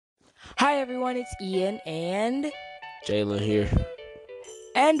Hi everyone, it's Ian Jalen here.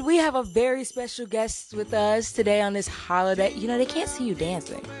 and we have a very special guest with us today on this holiday. You know, they can't see you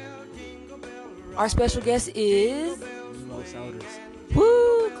dancing. Our special guest is Nemo, sowders.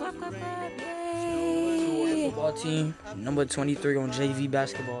 woo, clap clap clap. Two on the Yay. football team, number 23 on JV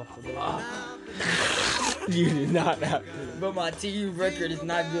basketball. You did not have. But my team record is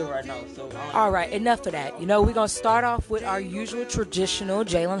not good right now, so All right, enough of that. You know, we're going to start off with our usual traditional.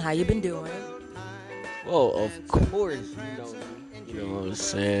 Jalen, how you been doing? Well, of course, you know what I'm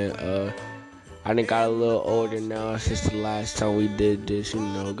saying. I done got a little older now since the last time we did this.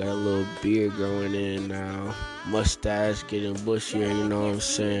 Got a little beard growing in now, mustache getting bushier. You know what I'm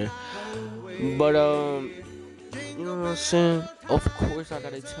saying. But you know what I'm saying. Of course, I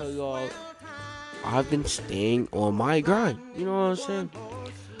gotta tell y'all, I've been staying on my grind. You know what I'm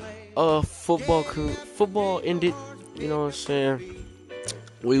saying. Football ended. You know what I'm saying.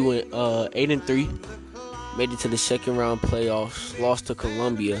 We went 8-3. Made it to the second round playoffs. Lost to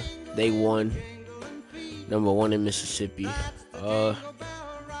Columbia. They won. Number one in Mississippi.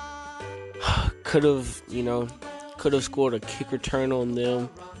 Could have scored a kick return on them.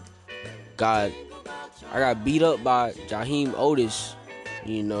 I got beat up by Jaheim Otis.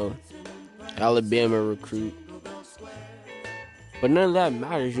 Alabama recruit. But none of that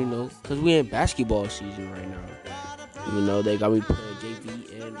matters, because we in basketball season right now. They got me playing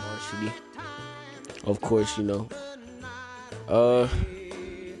JV and varsity. Of course,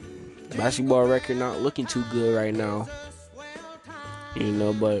 basketball record not looking too good right now.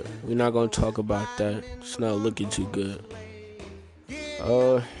 But we're not gonna talk about that. It's not looking too good. You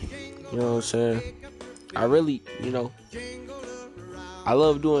know what I'm saying? I really, I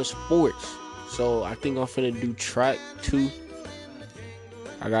love doing sports. So I think I'm finna do track too.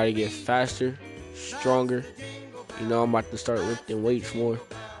 I gotta get faster, stronger. I'm about to start lifting weights more.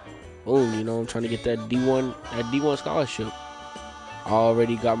 Boom, I'm trying to get that D1 scholarship. I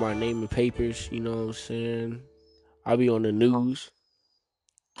already got my name and papers, you know what I'm saying? I'll be on the news.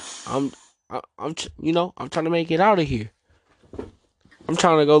 I'm trying to make it out of here. I'm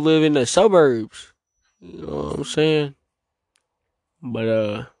trying to go live in the suburbs. You know what I'm saying?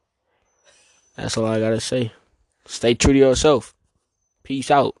 But that's all I gotta say. Stay true to yourself.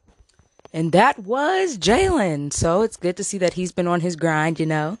 Peace out. And that was Jalen. So it's good to see that he's been on his grind,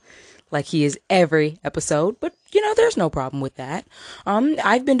 like he is every episode. But, there's no problem with that.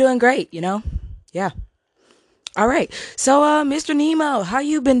 I've been doing great, Yeah. All right. So, Mr. Nemo, how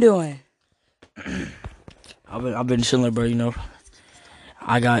you been doing? I've been chilling, bro.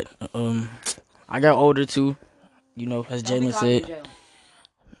 I got older too, as Jalen said.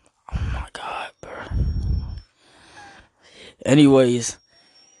 Oh my God, bro. Anyways,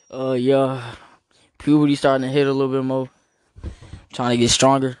 yeah, puberty starting to hit a little bit more. Trying to get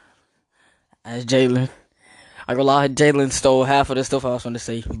stronger, as Jalen. I gonna lie, Jalen stole half of the stuff I was going to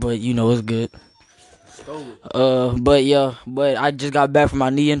say, but it's good. But I just got back from my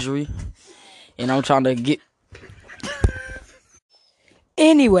knee injury, and I'm trying to get.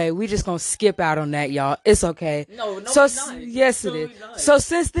 Anyway, we just gonna skip out on that, y'all. It's okay. No, so we not. yes, No, it is. we not. So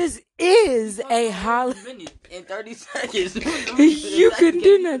since this is a holiday, in 30 seconds, you can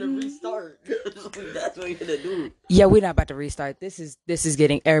do nothing. Restart. That's what you're gonna do. Yeah, we're not about to restart. This is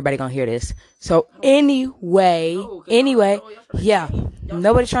getting everybody gonna hear this. So anyway, yeah,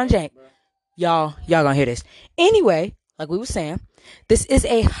 nobody's trying to change. Y'all gonna hear this. Anyway, like we were saying, this is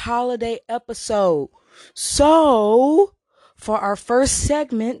a holiday episode. So for our first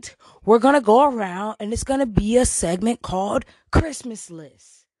segment, we're gonna go around and it's gonna be a segment called Christmas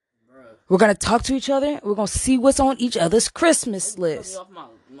List. We're gonna talk to each other. We're gonna see what's on each other's Christmas list.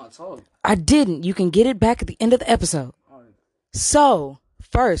 I didn't. You can get it back at the end of the episode. So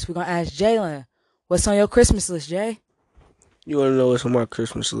first, we're gonna ask Jalen, what's on your Christmas list, Jay? You wanna know what's on my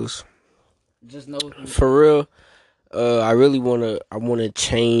Christmas list? Just know. For real, I really I want a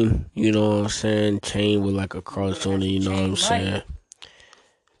chain, you know what I'm saying? Chain with like a cross on it, you know what I'm saying?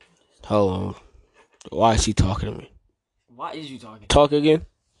 Hold on. Why is he talking to me? Why is you talking? Talk again?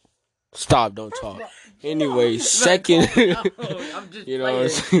 Stop, don't talk. Anyway, second, I'm just you know what I'm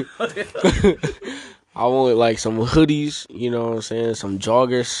saying? I want like some hoodies, you know what I'm saying? Some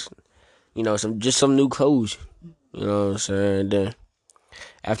joggers, some new clothes, you know what I'm saying? Then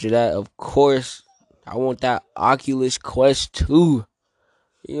after that, of course, I want that Oculus Quest 2.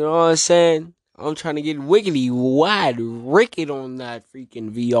 You know what I'm saying? I'm trying to get wiggity wide ricket on that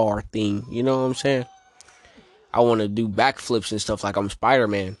freaking VR thing. You know what I'm saying? I want to do backflips and stuff like I'm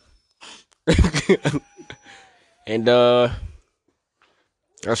Spider-Man. And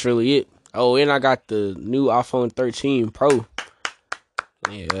that's really it. Oh, and I got the new iPhone 13 Pro.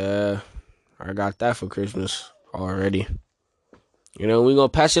 Yeah, I got that for Christmas already. You know, we gonna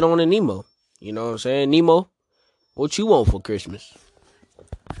pass it on to Nemo. You know what I'm saying? Nemo, what you want for Christmas?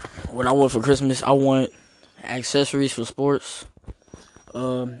 What I want for Christmas, I want accessories for sports.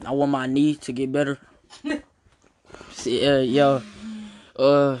 I want my knee to get better. See, by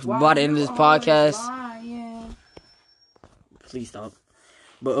the end of this podcast, please stop.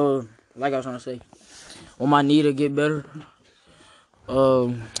 But like I was trying to say, I want my knee to get better. I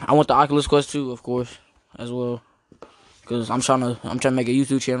want the Oculus Quest 2, of course, as well, cause I'm trying to make a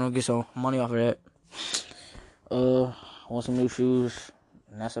YouTube channel, get some money off of that. I want some new shoes,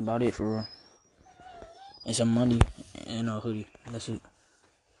 and that's about it for real. And some money and a hoodie. That's it.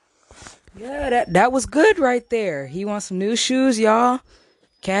 Yeah, that was good right there. He wants some new shoes, y'all.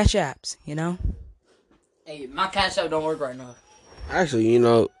 Cash apps, you know. Hey, my cash app don't work right now. Actually, you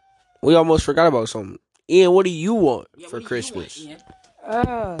know, we almost forgot about something. Ian, what do you want for Christmas?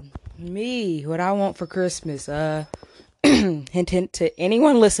 Me, what I want for Christmas. Hint to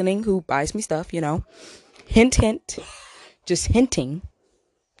anyone listening who buys me stuff, you know. Hint. Just hinting.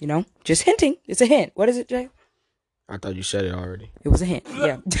 You know, just hinting. It's a hint. What is it, Jay? I thought you said it already. It was a hint.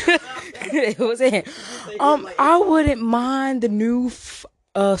 Yeah. It was a hint. I wouldn't mind the new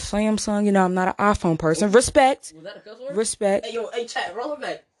Samsung. You know, I'm not an iPhone person. Respect. Was that a cuss word? Respect. Hey, chat, roll it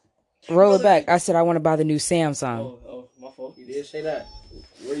back. Roll it back. I said I want to buy the new Samsung. Oh, my fault. You did say that.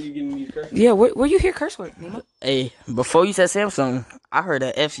 Where are you getting these curse words? Yeah, where you hear curse words, Nemo? Hey, before you said Samsung, I heard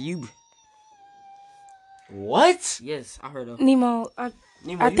a FU. What? Yes, I heard a. Nemo,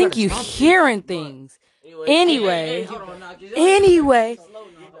 Nemo, I think you hearing things. Anyway,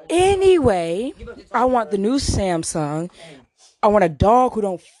 I want the new Samsung. I want a dog who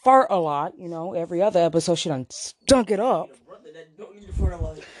don't fart a lot. You know, every other episode she done stunk it up.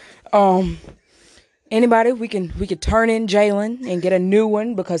 Anybody, we could turn in Jalen and get a new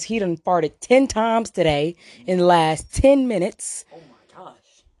one because he done farted 10 times today in the last 10 minutes. Oh my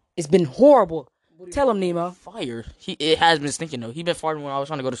gosh. It's been horrible. Tell him, Nemo. Fire. It has been stinking though. He been farting when I was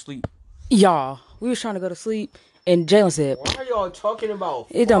trying to go to sleep. Y'all, we was trying to go to sleep and Jalen said, why are y'all talking about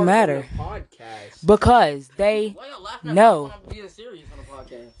it don't matter. Podcast? because they Why y'all laughing at know. me when I'm being serious on the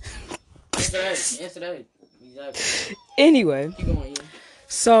podcast? Answer that. Exactly. Anyway, Keep going, Ian.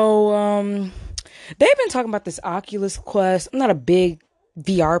 so they've been talking about this Oculus Quest. I'm not a big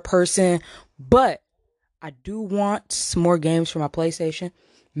VR person, but I do want some more games for my PlayStation.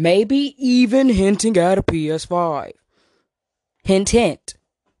 Maybe even hinting at a PS5. Hint. Hint.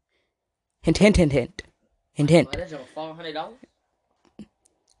 Oh, that's $400?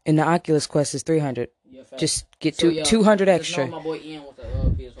 And the Oculus Quest is $300. Yeah, fact. Just get So, yeah, 200 just extra. know my boy Ian with the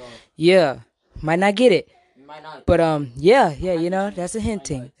PS5. Yeah, might not get it. You might not. But yeah, you know, that's a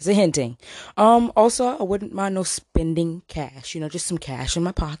hinting. It's a hinting. Also, I wouldn't mind no spending cash. You know, just some cash in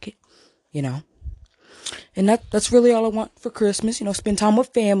my pocket. You know, and that's really all I want for Christmas. You know, spend time with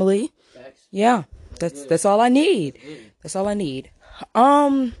family. Facts. Yeah, that's all I need. That's all I need.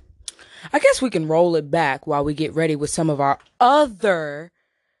 I guess we can roll it back while we get ready with some of our other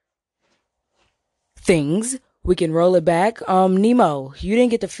things. We can roll it back. Nemo, you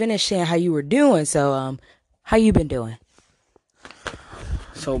didn't get to finish saying how you were doing, so how you been doing?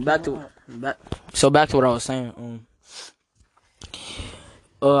 So back to what I was saying.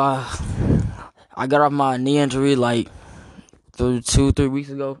 I got off my knee injury like 2-3 weeks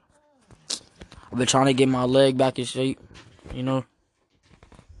ago. I've been trying to get my leg back in shape, you know.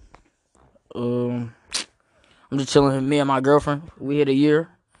 I'm just chilling. Me and my girlfriend, we hit a year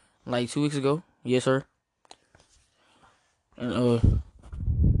like 2 weeks ago. Yes, sir. And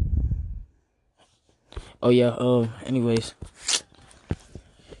anyways,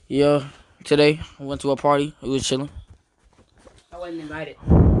 yeah. Today I went to a party. We was chilling. I wasn't invited.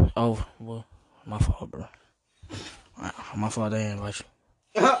 Oh well, my fault, bro. My fault. I didn't invite you.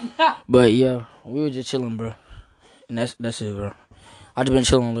 But yeah, we were just chilling, bro. And that's it, bro. I just been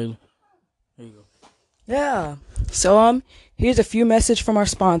chilling lately. There you go. Yeah. So here's a few messages from our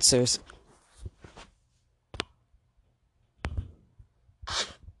sponsors.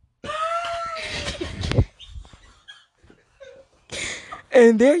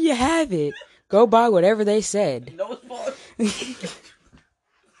 And there you have it. Go buy whatever they said. No fault.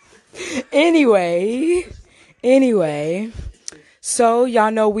 Anyway. So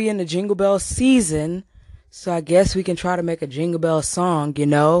y'all know we in the Jingle Bell season. So I guess we can try to make a Jingle Bell song, you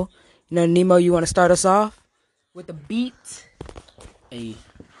know. You know, Nemo, you want to start us off with the beat? Hey,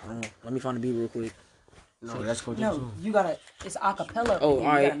 let me find the beat real quick. No, that's cool. No, you gotta. It's acapella. Oh, you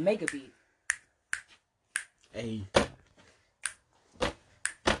alright. gotta make a beat. Hey.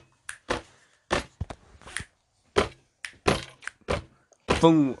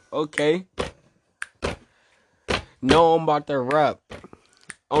 Boom. Okay. No, I'm about to rap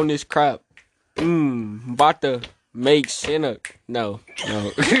on this crap. About to make Santa. No.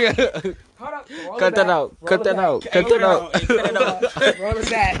 Hold up. Cut that out. Cut that out. Cut that out. Roll it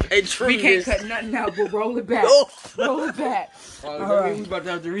back. Hey, We can't cut nothing out, but roll it back. Roll it back. All right. We about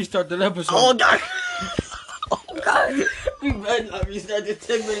to have to restart that episode. Oh God. Oh God. We better not restart the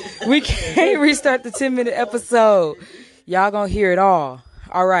 10 minutes. We can't restart the 10-minute episode. Y'all gonna hear it all.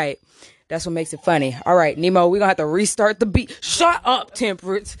 All right. That's what makes it funny. All right, Nemo, we're gonna have to restart the beat. Shut up,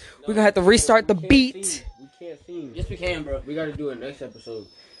 Temperance. We're gonna have to restart the beat. We can't sing. Yes, we can, bro. We gotta do it next episode.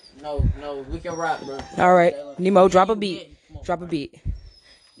 No, we can rap, bro. All right, Nemo, drop a beat. Drop a beat.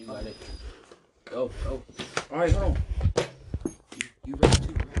 You got it. Go. All right, hold on. You rap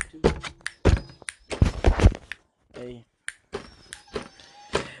too. Hey.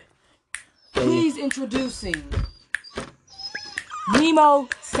 Please introducing Nemo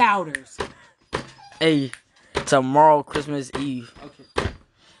Sowders. Hey, tomorrow, Christmas Eve. Okay.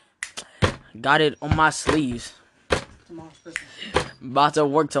 Got it on my sleeves. Tomorrow's Christmas. About to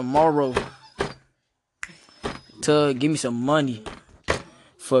work tomorrow to give me some money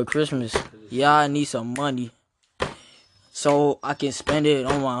for Christmas. Yeah, I need some money so I can spend it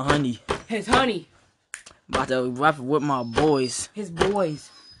on my honey. His honey. About to rap with my boys. His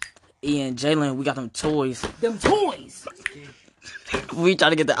boys. Ian, Jalen, we got them toys. Them toys. We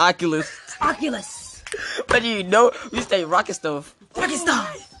trying to get the Oculus. Oculus. But you know, we stay rocking stuff. Rocket Star.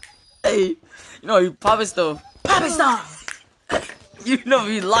 Hey, you know, you popping stuff. Poppin' Star. You know,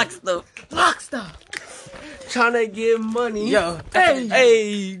 we lock stuff. Lock Star. Trying to get money. Yo,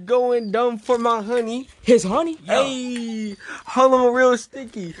 Hey, going dumb for my honey. His honey. Hey, hold on real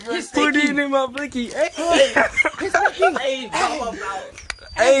sticky. Put it in my blicky. Hey.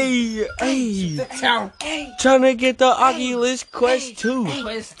 Hey, trying to get the Oculus Quest 2.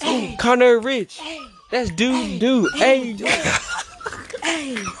 Kinda rich. That's dude. Hey.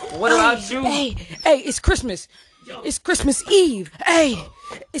 what about you? Hey, it's Christmas. It's Christmas Eve. Hey,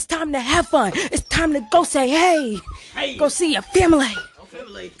 it's time to have fun. It's time to go say hey. Go see your family.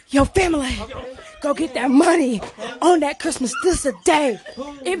 Your family. Go get that money on that Christmas. This a day.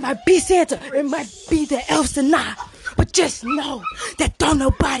 It might be Santa. It might be the elves tonight. But just know that don't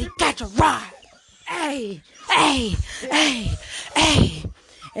nobody catch a ride. Hey.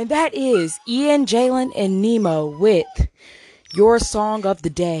 And that is Ian, Jalen, and Nemo with your song of the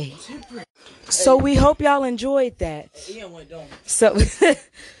day. So we hope y'all enjoyed that.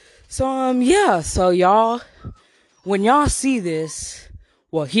 So y'all, when y'all see this,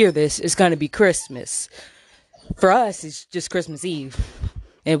 well, hear this, it's gonna be Christmas. For us, it's just Christmas Eve,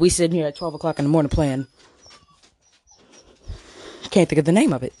 and we sitting here at 12 o'clock in the morning playing. Can't think of the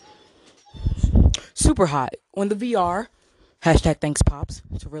name of it. Super Hot on the VR. Hashtag thanks pops.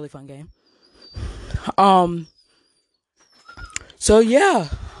 It's a really fun game. So yeah.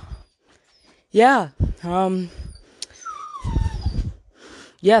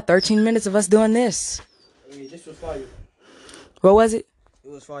 13 minutes of us doing this. Hey, this was fire. What was it? It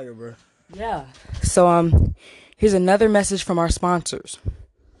was fire, bro. Yeah. So here's another message from our sponsors.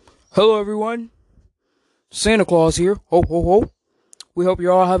 Hello everyone. Santa Claus here. Ho ho ho. We hope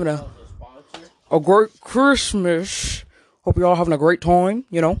you're all having a great Christmas. Hope you're all having a great time,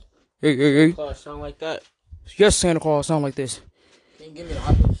 you know. Hey. Claus sound like that. Yes, Santa Claus sound like this. Can you give me the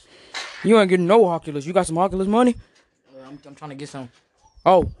Oculus? You ain't getting no Oculus. You got some Oculus money? I'm trying to get some.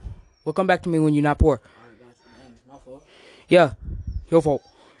 Oh. Well, come back to me when you're not poor. My fault. Yeah. Your fault.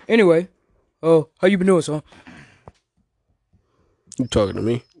 Anyway. How you been doing, son? You talking to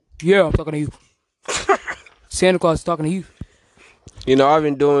me? Yeah, I'm talking to you. Santa Claus is talking to you. You know, I've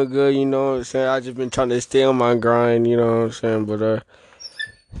been doing good, you know what I'm saying? I just been trying to stay on my grind, you know what I'm saying? But,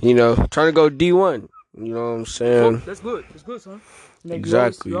 you know, trying to go D1, you know what I'm saying? That's good. That's good, son.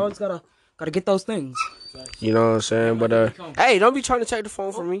 Exactly. You always gotta get those things. You know what I'm saying? But, hey, don't be trying to take the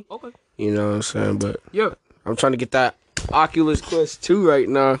phone from me. Okay. You know what I'm saying? But, Yeah. I'm trying to get that Oculus Quest 2 right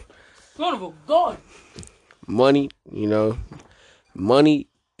now. Son of a gun. Money, you know. Money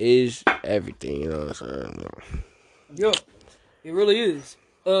is everything, you know what I'm saying? Yeah. It really is.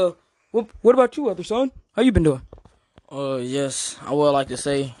 What about you, other son? How you been doing? Yes, I would like to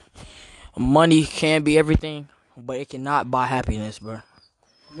say money can be everything, but it cannot buy happiness, bro.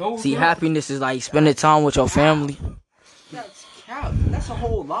 No. See, happiness is like spending time with your family. That's cap. That's a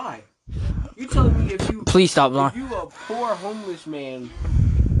whole lie. You telling me if you Please stop lying. if you a poor homeless man,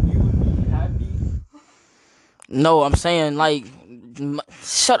 you would be happy? No, I'm saying like,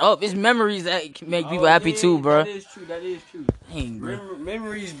 shut up. It's memories that can make people happy too, bro. That is true. Dang, bro.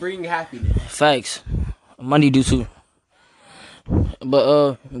 Memories bring happiness. Facts. Money do too.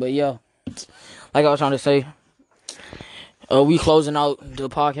 But yeah, like I was trying to say, We closing out the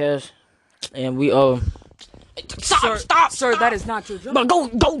podcast, and we Stop, Sir, that is not your job. But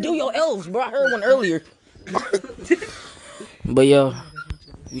go do your elves, bro. I heard one earlier. But yeah,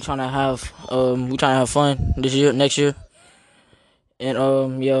 we trying to have fun this year, next year,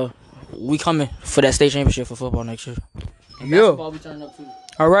 and yeah, we coming for that state championship for football next year. And Yeah. basketball we turning up too.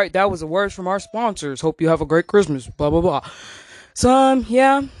 All right, that was the words from our sponsors. Hope you have a great Christmas. Blah blah blah. So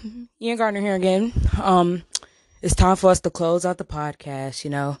yeah, Ian Gardner here again. It's time for us to close out the podcast. You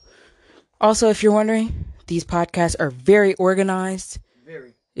know. Also, if you're wondering, these podcasts are very organized.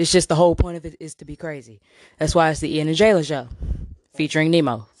 Very. It's just the whole point of it is to be crazy. That's why it's the Ian and Jayla show, featuring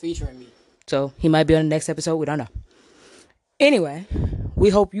Nemo. Featuring me. So he might be on the next episode. We don't know. Anyway, we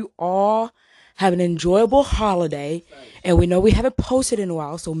hope you all have an enjoyable holiday. And we know we haven't posted in a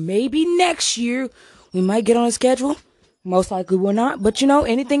while. So maybe next year we might get on a schedule. Most likely we'll not. But you know,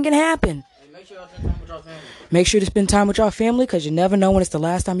 anything can happen. Hey, make sure y'all spend time with y'all family. Make sure to spend time with your family because you never know when it's the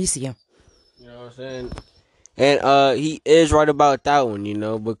last time you see them. You know what I'm saying? And he is right about that one, you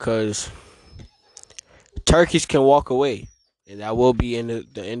know, because turkeys can walk away. And that will be in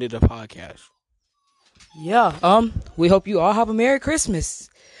the end of the podcast. Yeah, we hope you all have a Merry Christmas.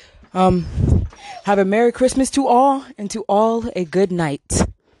 Have a Merry Christmas to all, and to all a good night.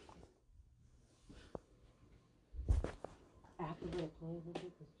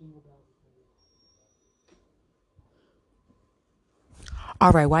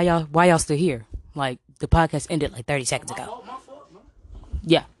 All right, why y'all still here? Like the podcast ended like 30 seconds ago.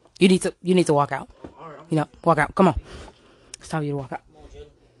 Yeah, you need to walk out. You know, walk out. Come on, it's time for you to walk out.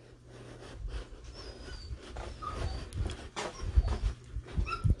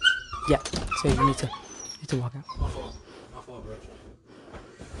 Yeah, so you need to walk out. My fault,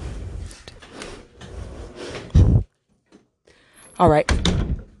 bro. All right,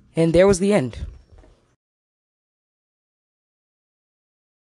 and there was the end.